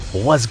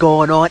What's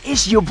going on?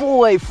 It's your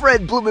boy,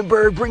 Fred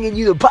Blumenberg, bringing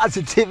you the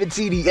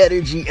positivity, the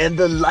energy, and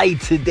the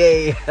light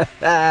today.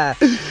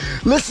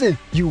 Listen,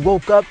 you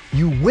woke up,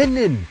 you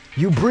winning.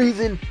 You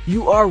breathing,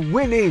 you are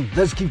winning.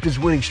 Let's keep this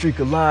winning streak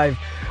alive.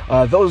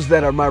 Those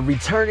that are my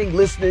returning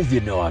listeners, you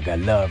know I got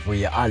love for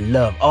you. I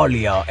love all of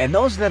y'all. And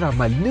those that are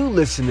my new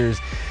listeners,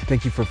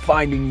 thank you for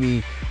finding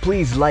me.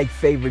 Please like,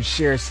 favorite,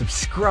 share,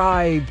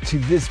 subscribe to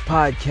this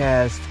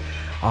podcast.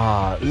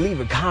 Leave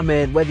a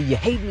comment. Whether you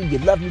hate me, you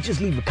love me,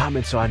 just leave a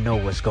comment so I know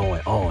what's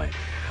going on.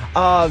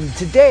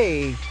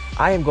 Today,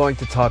 I am going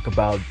to talk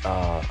about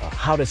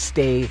how to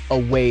stay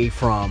away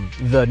from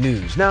the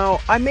news. Now,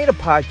 I made a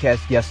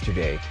podcast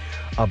yesterday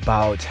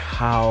about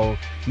how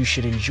you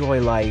should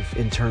enjoy life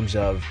in terms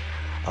of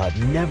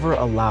never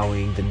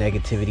allowing the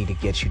negativity to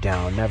get you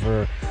down,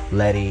 never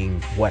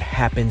letting what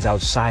happens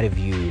outside of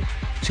you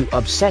to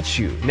upset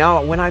you.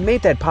 Now, when I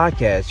made that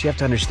podcast, you have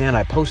to understand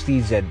I post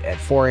these at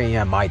 4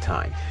 a.m. my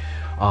time.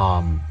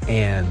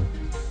 And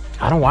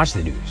I don't watch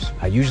the news.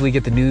 I usually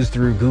get the news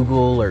through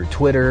Google or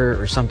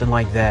Twitter or something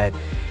like that.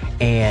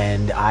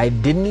 And I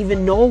didn't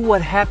even know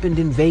what happened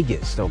in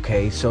Vegas,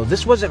 okay? So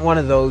this wasn't one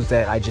of those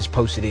that I just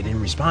posted it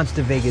in response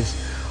to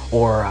Vegas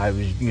or I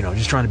was,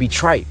 just trying to be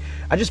trite.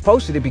 I just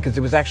posted it because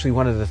it was actually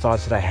one of the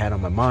thoughts that I had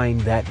on my mind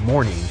that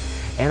morning.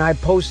 And I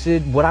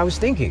posted what I was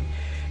thinking.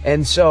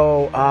 And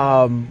so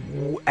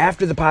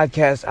after the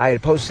podcast, I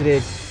had posted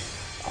it.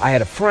 I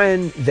had a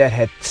friend that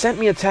had sent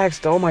me a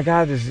text. Oh my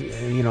God, there's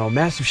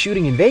massive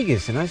shooting in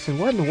Vegas. And I said,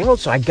 what in the world?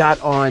 So I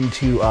got on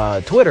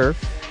to Twitter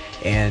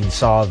and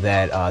saw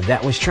that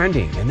that was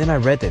trending. And then I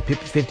read that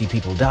 50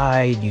 people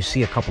died. You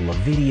see a couple of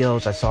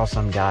videos. I saw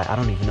some guy, I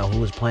don't even know who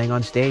was playing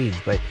on stage,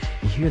 but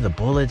you hear the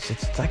bullets.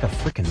 It's like a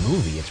freaking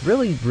movie. It's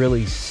really,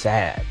 really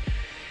sad.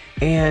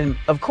 And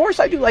of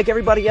course, I do like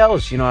everybody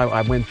else.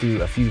 I went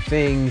through a few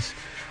things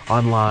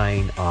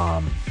online.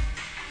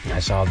 I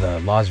saw the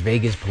Las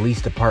Vegas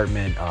Police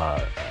Department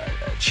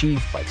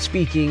chief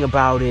speaking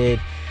about it.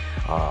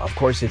 Of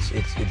course, it's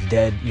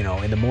dead,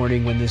 in the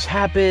morning when this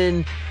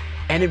happened.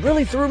 And it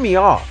really threw me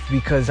off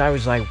because I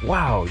was like,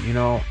 wow,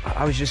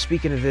 I was just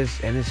speaking of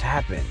this and this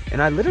happened.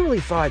 And I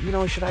literally thought,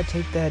 should I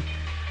take that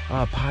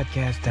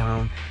podcast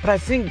down? But I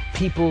think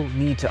people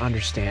need to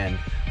understand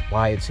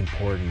why it's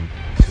important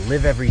to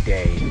live every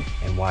day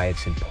and why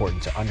it's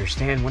important to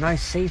understand when I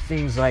say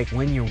things like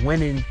when you're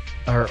winning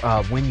or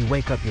when you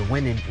wake up, you're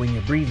winning. When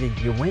you're breathing,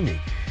 you're winning,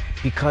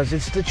 because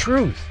it's the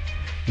truth.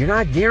 You're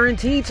not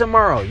guaranteed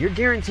tomorrow. You're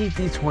guaranteed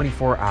these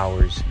 24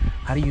 hours.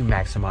 How do you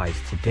maximize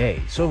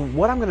today? So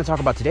what I'm going to talk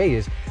about today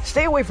is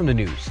stay away from the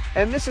news.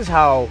 And this is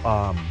how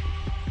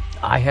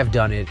I have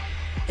done it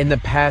in the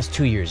past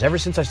 2 years. Ever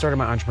since I started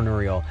my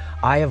entrepreneurial,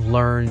 I have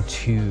learned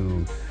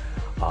to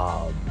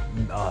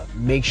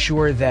make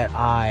sure that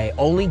I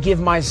only give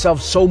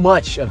myself so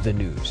much of the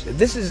news.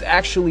 This is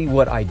actually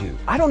what I do.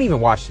 I don't even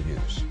watch the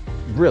news,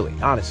 really,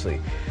 honestly.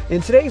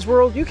 In today's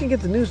world, you can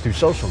get the news through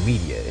social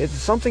media.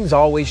 Something's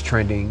always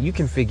trending. You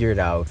can figure it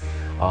out.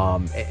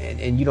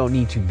 And you don't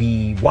need to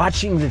be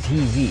watching the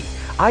TV.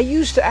 I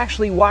used to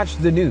actually watch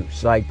the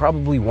news, like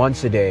probably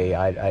once a day.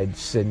 I'd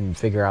sit and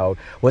figure out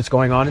what's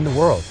going on in the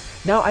world.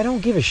 Now, I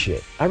don't give a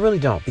shit. I really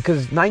don't,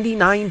 because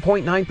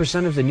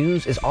 99.9% of the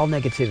news is all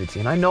negativity.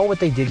 And I know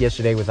what they did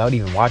yesterday without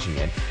even watching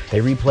it. They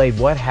replayed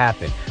what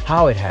happened,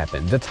 how it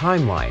happened, the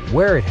timeline,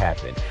 where it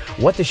happened,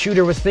 what the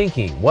shooter was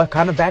thinking, what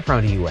kind of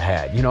background he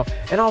had,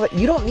 and all that.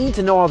 You don't need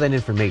to know all that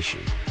information.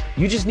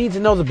 You just need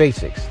to know the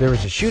basics. There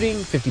was a shooting,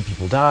 50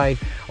 people died.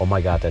 Oh my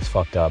God, that's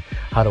fucked up.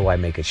 How do I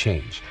make a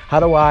change? How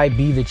do I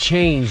be the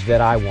change that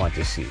I want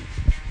to see?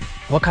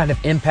 What kind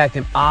of impact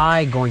am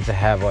I going to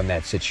have on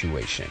that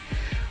situation?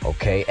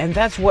 Okay, and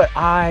that's what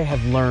I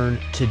have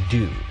learned to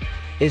do,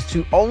 is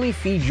to only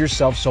feed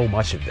yourself so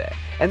much of that.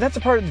 And that's a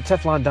part of the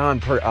Teflon Don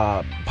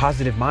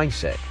positive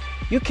mindset.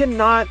 You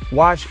cannot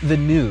watch the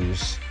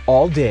news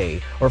all day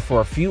or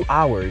for a few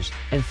hours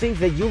and think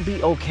that you'll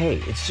be okay.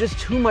 It's just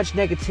too much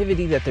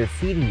negativity that they're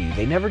feeding you.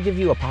 They never give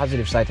you a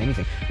positive side to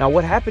anything. Now,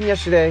 what happened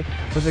yesterday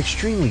was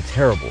extremely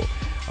terrible.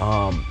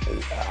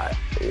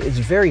 It's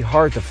very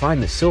hard to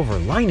find the silver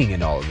lining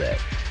in all of that.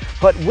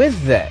 But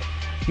with that,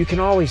 you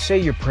can always say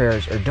your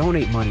prayers or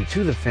donate money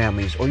to the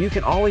families, or you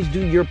can always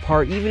do your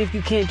part even if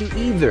you can't do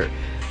either.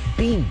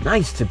 Be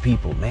nice to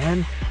people,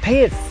 man.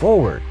 Pay it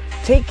forward.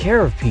 Take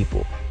care of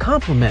people.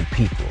 Compliment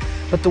people.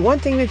 But the one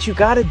thing that you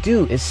got to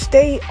do is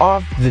stay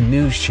off the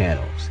news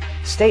channels.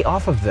 Stay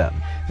off of them.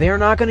 They are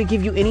not going to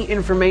give you any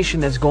information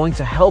that's going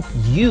to help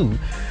you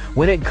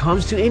when it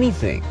comes to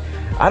anything.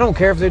 I don't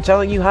care if they're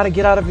telling you how to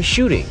get out of a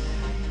shooting.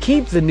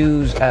 Keep the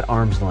news at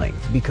arm's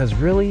length, because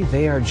really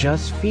they are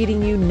just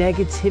feeding you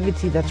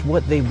negativity. That's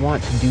what they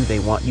want to do. They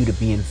want you to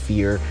be in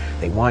fear.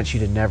 They want you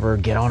to never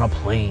get on a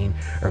plane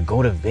or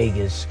go to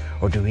Vegas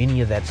or do any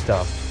of that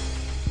stuff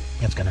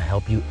that's going to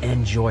help you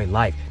enjoy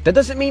life. That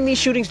doesn't mean these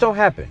shootings don't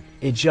happen.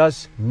 It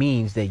just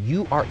means that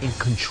you are in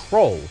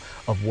control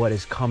of what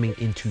is coming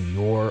into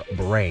your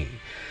brain.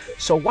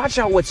 So watch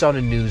out what's on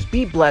the news.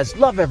 Be blessed.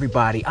 Love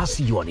everybody. I'll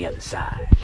see you on the other side.